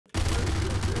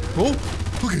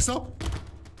Oh, okay, stop.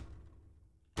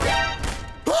 Ah,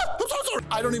 I'm so sorry.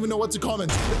 I don't even know what to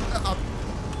comment.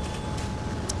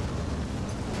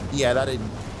 Yeah,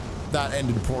 that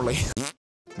ended poorly.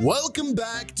 Welcome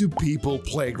back to People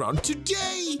Playground.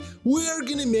 Today, we're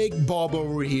gonna make Bob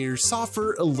over here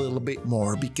suffer a little bit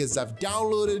more because I've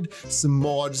downloaded some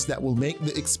mods that will make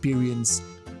the experience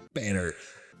better.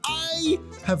 I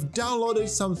have downloaded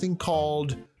something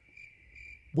called,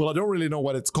 well, I don't really know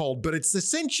what it's called, but it's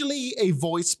essentially a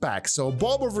voice pack. So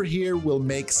Bob over here will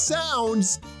make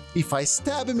sounds if I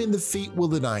stab him in the feet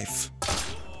with a knife.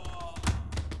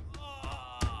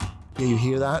 Yeah, you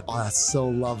hear that? Oh, that's so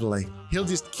lovely. He'll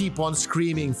just keep on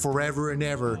screaming forever and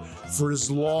ever for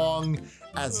as long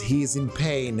as he's in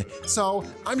pain. So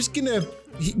I'm just gonna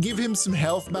give him some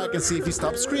health back and see if he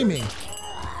stops screaming.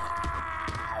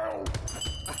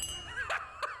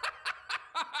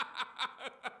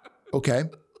 Okay.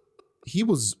 He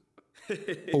was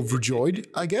overjoyed,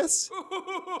 I guess.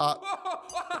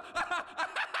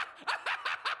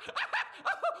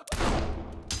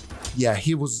 Yeah,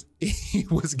 he was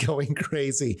going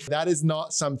crazy. That is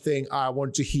not something I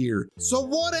want to hear. So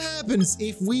what happens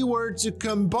if we were to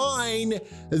combine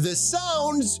the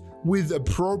sounds with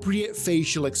appropriate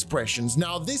facial expressions?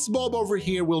 Now, this Bob over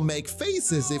here will make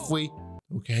faces if we...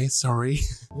 Okay, sorry.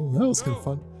 Oh, that was kind of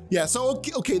fun. Yeah, so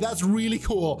okay, that's really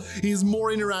cool. He's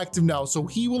more interactive now, so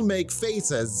he will make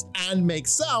faces and make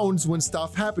sounds when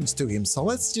stuff happens to him. So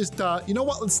let's just, you know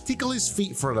what? Let's tickle his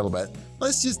feet for a little bit.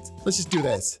 Let's just do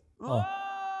this. Oh.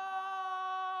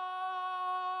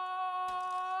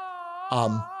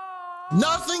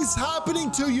 Nothing's happening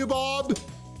to you, Bob.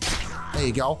 There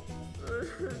you go.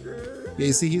 Yeah,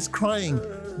 you see, he's crying.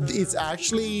 It's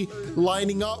actually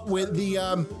lining up with the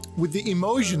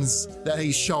emotions that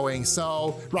he's showing.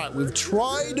 So, right, we've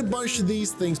tried a bunch of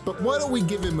these things, but why don't we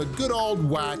give him a good old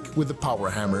whack with the power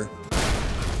hammer?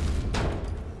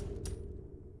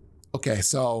 Okay,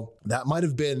 so that might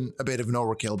have been a bit of an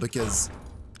overkill because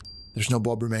there's no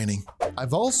Bob remaining.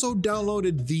 I've also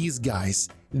downloaded these guys.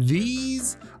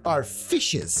 These are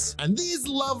fishes, and these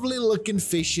lovely looking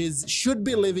fishes should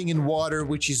be living in water,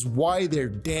 which is why they're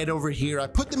dead over here. I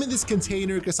put them in this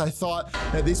container because I thought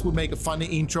that this would make a funny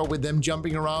intro with them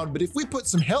jumping around, but if we put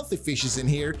some healthy fishes in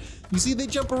here, you see they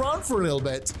jump around for a little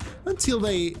bit until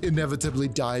they inevitably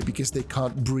die because they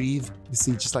can't breathe. You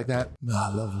see, just like that.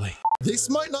 Ah, lovely. This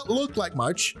might not look like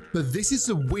much, but this is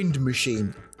a wind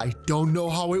machine. I don't know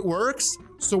how it works,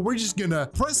 so we're just gonna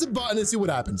press a button and see what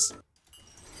happens.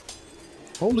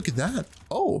 Oh, look at that.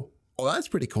 Oh, that's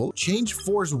pretty cool. Change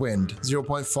force wind,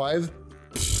 0.5.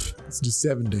 Let's do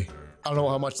 70. I don't know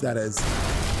how much that is.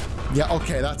 Yeah,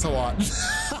 okay, that's a lot.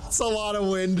 That's a lot of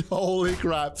wind. Holy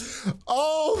crap.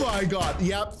 Oh my God.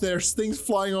 Yep, there's things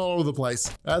flying all over the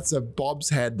place. That's a Bob's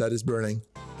head that is burning.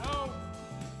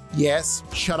 Yes,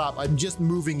 shut up. I'm just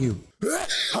moving you.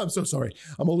 I'm so sorry.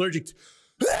 I'm allergic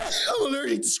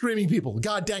to screaming people.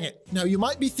 God dang it. Now you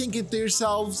might be thinking to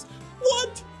yourselves,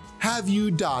 what have you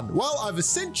done? Well, I've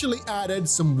essentially added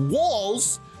some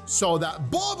walls so that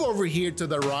Bob over here to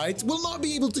the right will not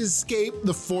be able to escape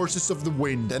the forces of the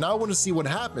wind. And I want to see what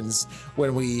happens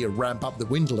when we ramp up the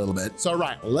wind a little bit. So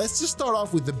right, let's just start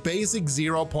off with the basic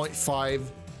 0.5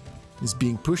 is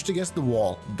being pushed against the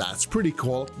wall. That's pretty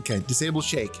cool. Okay, disable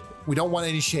shake. We don't want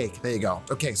any shake. There you go.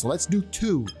 Okay, so let's do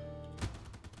 2.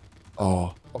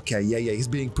 Oh, okay, yeah, he's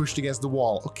being pushed against the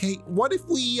wall. Okay, what if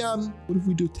we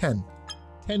do 10?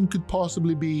 10 could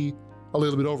possibly be a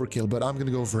little bit overkill, but I'm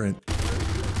gonna go for it.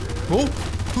 Oh,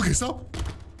 okay, stop.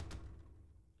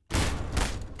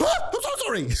 Ah, I'm so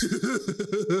sorry.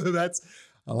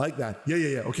 I like that.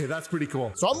 Yeah. Okay, that's pretty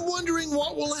cool. So I'm wondering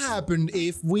what will happen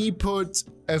if we put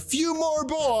a few more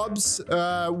Bobs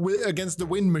against the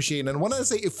wind machine. And when I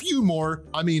say a few more,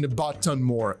 I mean a button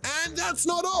more. And that's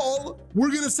not all.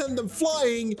 We're gonna send them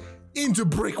flying into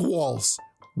brick walls.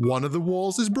 One of the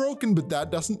walls is broken, but that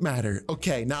doesn't matter.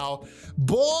 Okay, now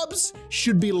Bobs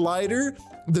should be lighter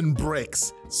than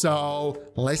bricks. So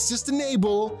let's just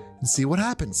enable and see what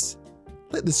happens.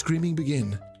 Let the screaming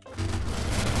begin.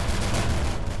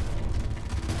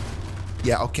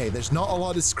 Yeah, okay, there's not a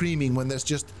lot of screaming when there's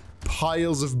just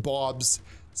piles of Bobs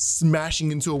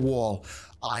smashing into a wall.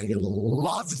 I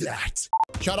love that.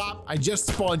 Shut up, I just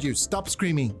spawned you. Stop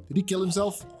screaming. Did he kill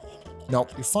himself? No,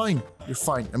 you're fine. You're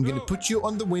fine. I'm gonna put you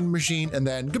on the wind machine and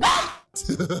then goodbye.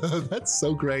 That's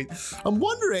so great. I'm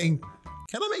wondering,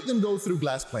 can I make them go through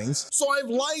glass planes? So I've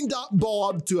lined up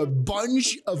Bob to a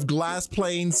bunch of glass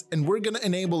planes and we're gonna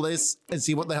enable this and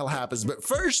see what the hell happens. But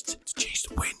first, to change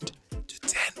the wind to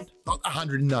 10, not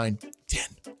 109, 10.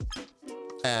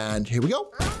 And here we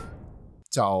go.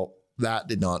 So that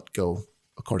did not go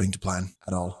according to plan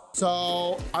at all.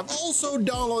 So I've also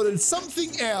downloaded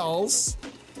something else,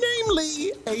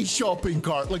 namely a shopping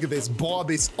cart. Look at this.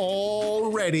 Bob is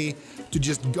all ready to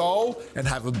just go and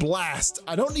have a blast.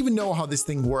 I don't even know how this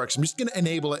thing works. I'm just gonna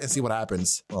enable it and see what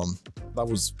happens. I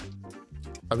was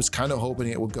kind of hoping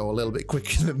it would go a little bit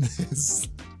quicker than this.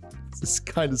 It's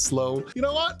kind of slow. You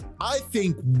know what? I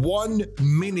think one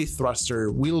mini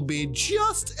thruster will be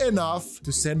just enough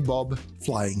to send Bob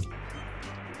flying.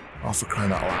 Oh, for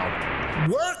crying out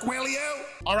loud. Work, will you?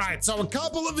 All right, so a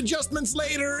couple of adjustments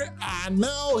later, and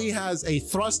now he has a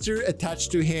thruster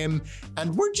attached to him,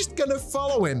 and we're just gonna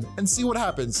follow him and see what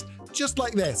happens. Just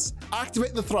like this.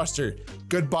 Activate the thruster.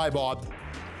 Goodbye, Bob.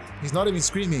 He's not even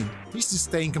screaming. He's just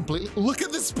staying completely. Look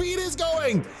at the speed he's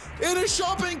going in a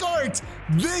shopping cart.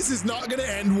 This is not gonna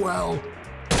end well.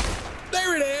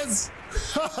 There it is.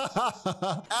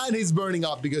 And he's burning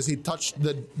up because he touched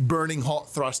the burning hot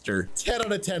thruster. 10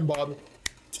 out of 10, Bob.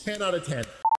 10 out of 10.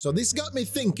 So this got me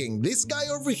thinking, this guy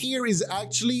over here is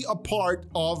actually a part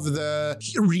of the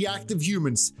reactive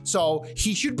humans. So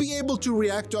he should be able to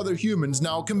react to other humans.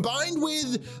 Now, combined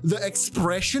with the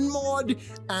expression mod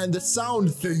and the sound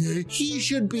thingy, he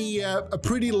should be a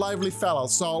pretty lively fella.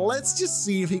 So let's just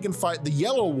see if he can fight the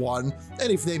yellow one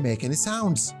and if they make any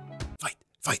sounds. Fight,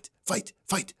 fight, fight,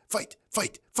 fight, fight,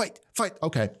 fight, fight, fight.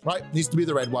 Okay, right, needs to be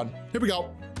the red one. Here we go.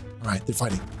 All right, they're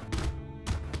fighting.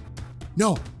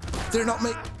 No, they're not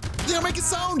making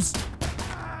sounds.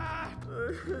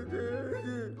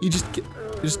 You just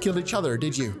killed each other,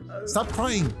 did you? Stop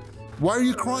crying. Why are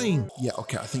you crying? Yeah,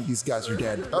 okay, I think these guys are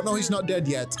dead. Oh, no, he's not dead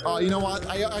yet. Oh, you know what?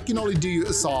 I can only do you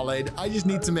a solid. I just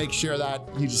need to make sure that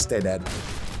you just stay dead.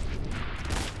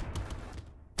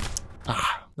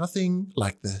 Ah, nothing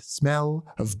like the smell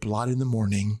of blood in the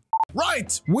morning.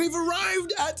 Right, we've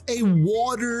arrived at a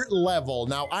water level.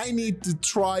 Now I need to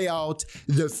try out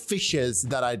the fishes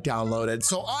that I downloaded.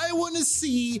 So I want to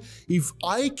see if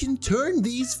I can turn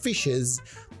these fishes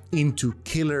into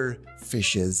killer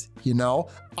fishes, you know?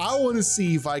 I want to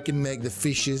see if I can make the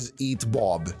fishes eat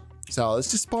Bob. So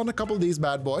let's just spawn a couple of these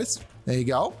bad boys. There you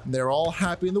go. They're all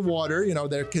happy in the water. You know,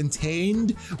 they're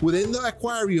contained within the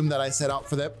aquarium that I set up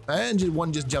for them. And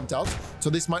one just jumped out. So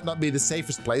this might not be the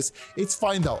safest place. It's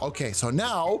fine though. Okay, so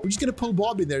now we're just gonna pull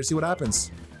Bob in there and see what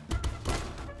happens.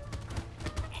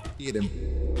 Eat him.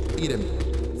 Eat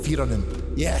him. Feed on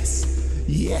him. Yes.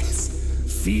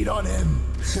 Yes. Feed on him.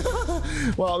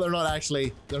 Well, they're not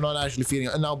actually feeding.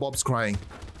 And now Bob's crying.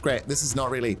 Great. This is not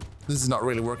really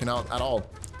working out at all.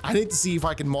 I need to see if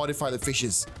I can modify the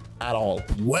fishes at all.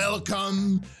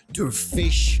 Welcome to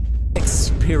Fish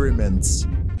Experiments.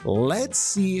 Let's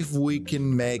see if we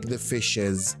can make the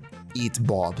fishes eat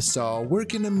Bob. So we're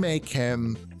gonna make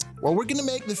him, well, we're gonna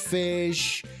make the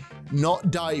fish not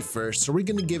die first. So we're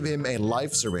gonna give him a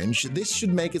life syringe. This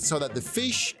should make it so that the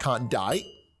fish can't die.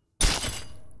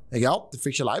 There you go, the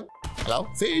fish alive. Hello,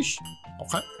 fish.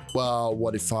 Okay. Well,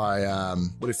 what if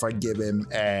I give him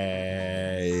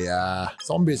a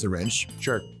zombie syringe?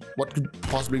 Sure. What could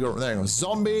possibly go wrong? There you go.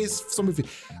 Zombies, zombie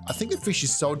fish. I think the fish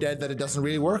is so dead that it doesn't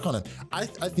really work on it. I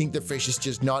think the fish is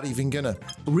just not even gonna.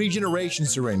 Regeneration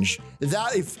syringe.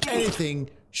 That, if anything,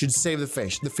 should save the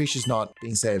fish. The fish is not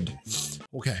being saved.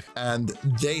 Okay, and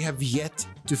they have yet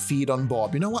to feed on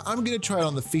Bob. You know what? I'm gonna try it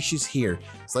on the fishes here.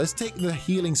 So let's take the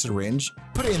healing syringe,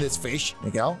 put it in this fish. There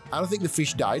you go. I don't think the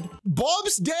fish died.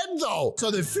 Bob's dead though. So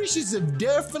the fishes have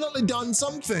definitely done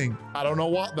something. I don't know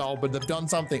what though, but they've done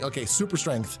something. Okay, super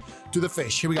strength to the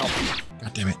fish. Here we go.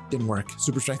 God damn it, didn't work.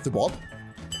 Super strength to Bob.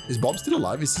 Is Bob still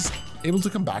alive? Is he able to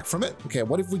come back from it? Okay,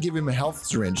 what if we give him a health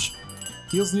syringe?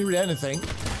 Heals nearly anything.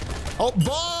 Oh,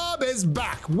 Bob is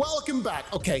back. Welcome back.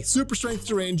 Okay, super strength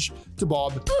syringe to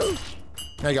Bob.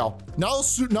 There you go. Now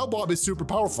Bob is super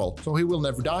powerful, so he will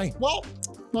never die. Well,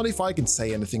 not if I can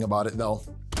say anything about it, though.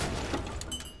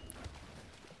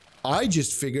 I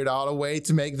just figured out a way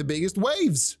to make the biggest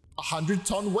waves.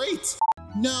 100-ton weight.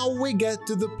 Now we get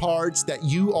to the parts that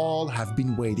you all have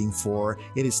been waiting for.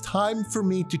 It is time for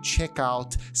me to check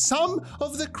out some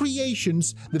of the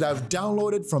creations that I've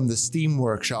downloaded from the Steam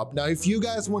Workshop. Now, if you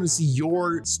guys want to see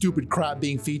your stupid crap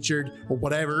being featured or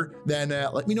whatever, then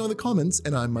let me know in the comments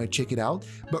and I might check it out.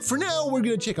 But for now, we're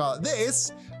going to check out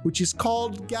this, which is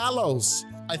called Gallows.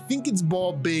 I think it's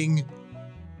Bob being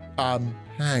hung.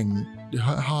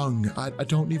 I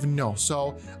don't even know.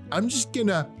 So I'm just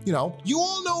gonna, you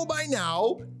all know by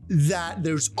now that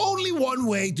there's only one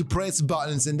way to press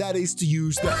buttons, and that is to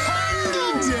use the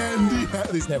handy dandy.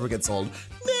 This never gets old.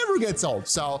 Never gets old.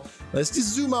 So let's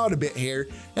just zoom out a bit here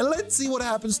and let's see what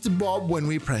happens to Bob when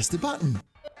we press the button.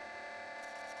 I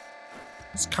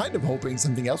was kind of hoping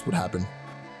something else would happen,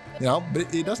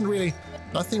 but it doesn't really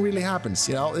nothing really happens.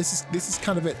 You know, this is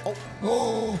kind of it.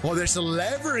 Oh, there's a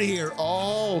lever here.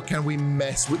 Oh, can we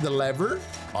mess with the lever?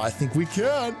 I think we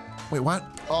can. Wait, what?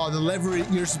 Oh, the lever,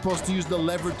 you're supposed to use the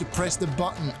lever to press the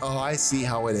button. Oh, I see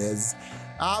how it is.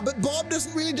 But Bob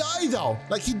doesn't really die though.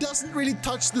 Like he doesn't really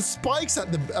touch the spikes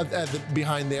at the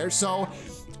behind there. So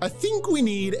I think we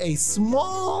need a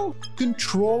small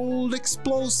controlled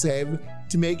explosive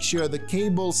to make sure the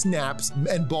cable snaps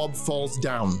and Bob falls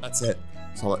down. That's it.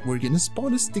 So we're gonna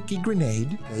spawn a sticky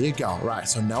grenade. There you go. Right,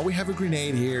 so now we have a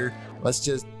grenade here. Let's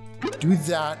just do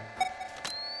that.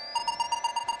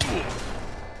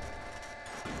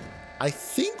 I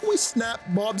think we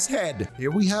snapped Bob's head.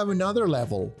 Here we have another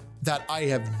level that I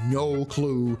have no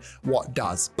clue what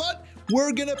does. But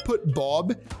we're gonna put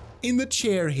Bob in the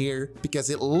chair here because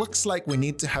it looks like we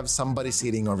need to have somebody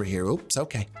sitting over here. Oops,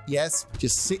 okay. Yes,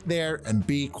 just sit there and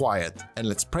be quiet. And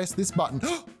let's press this button.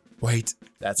 Wait,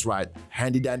 that's right.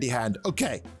 Handy dandy hand.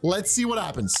 Okay, let's see what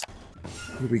happens.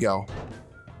 Here we go.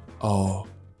 Oh,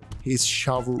 he's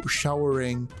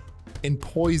showering in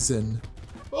poison.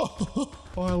 Oh,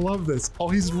 I love this. Oh,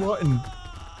 he's rotten.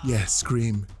 Yeah,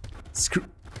 scream.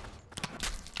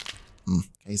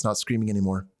 He's not screaming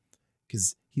anymore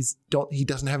because he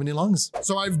doesn't have any lungs.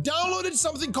 So I've downloaded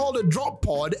something called a drop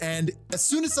pod, and as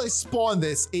soon as I spawn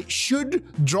this, it should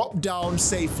drop down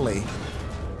safely.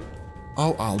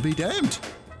 Oh, I'll be damned.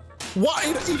 What?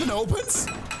 It even opens?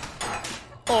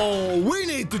 Oh, we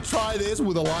need to try this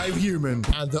with a live human.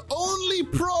 And the only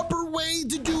proper way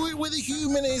to do it with a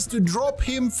human is to drop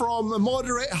him from a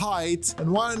moderate height.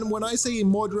 And when I say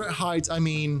moderate height, I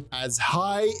mean as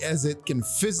high as it can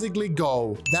physically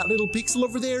go. That little pixel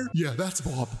over there? Yeah, that's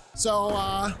Bob. So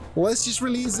let's just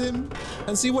release him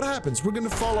and see what happens. We're gonna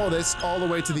follow this all the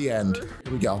way to the end.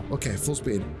 Here we go. Okay, full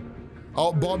speed.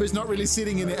 Oh, Bob is not really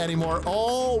sitting in it anymore.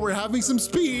 Oh, we're having some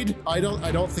speed. I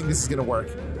don't think this is gonna work.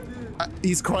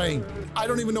 He's crying. I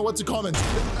don't even know what to comment.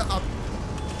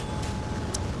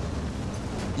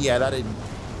 Yeah, that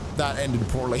ended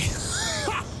poorly.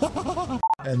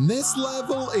 And this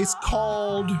level is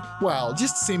called, well,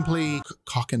 just simply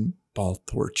cock and ball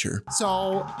torture.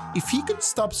 So if he could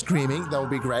stop screaming, that would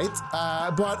be great.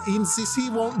 But since he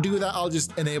won't do that, I'll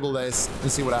just enable this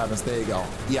and see what happens. There you go.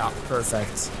 Yeah,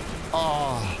 perfect.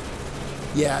 Oh,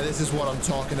 yeah, this is what I'm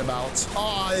talking about.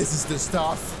 Oh, this is the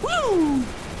stuff. Woo!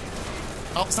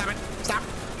 Oh, stop it. Stop.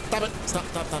 Stop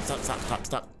it.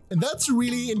 Stop. And that's a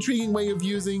really intriguing way of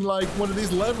using like one of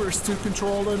these levers to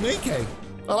control an AK.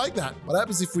 I like that. What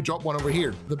happens if we drop one over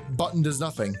here? The button does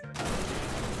nothing.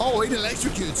 Oh, it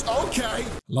electrocutes. Okay.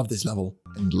 Love this level.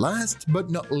 And last but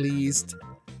not least,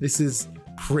 this is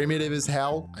primitive as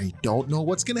hell. I don't know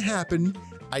what's gonna happen.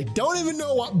 I don't even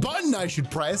know what button I should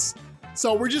press.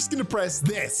 So we're just gonna press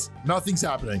this. Nothing's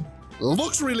happening.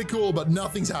 Looks really cool, but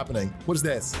nothing's happening. What is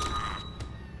this?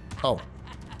 Oh.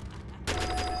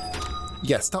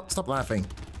 Yeah, stop laughing.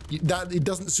 It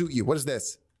doesn't suit you. What is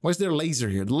this? Why is there a laser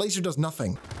here? The laser does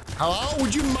nothing. Hello?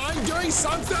 Would you mind doing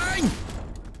something?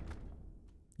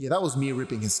 Yeah, that was me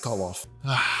ripping his skull off.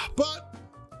 But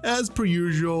as per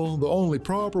usual, the only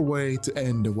proper way to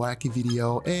end a wacky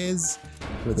video is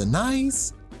with a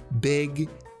nice big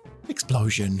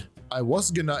explosion. I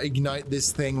was gonna ignite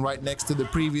this thing right next to the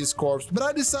previous corpse, but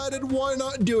I decided why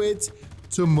not do it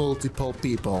to multiple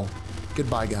people.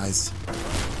 Goodbye, guys.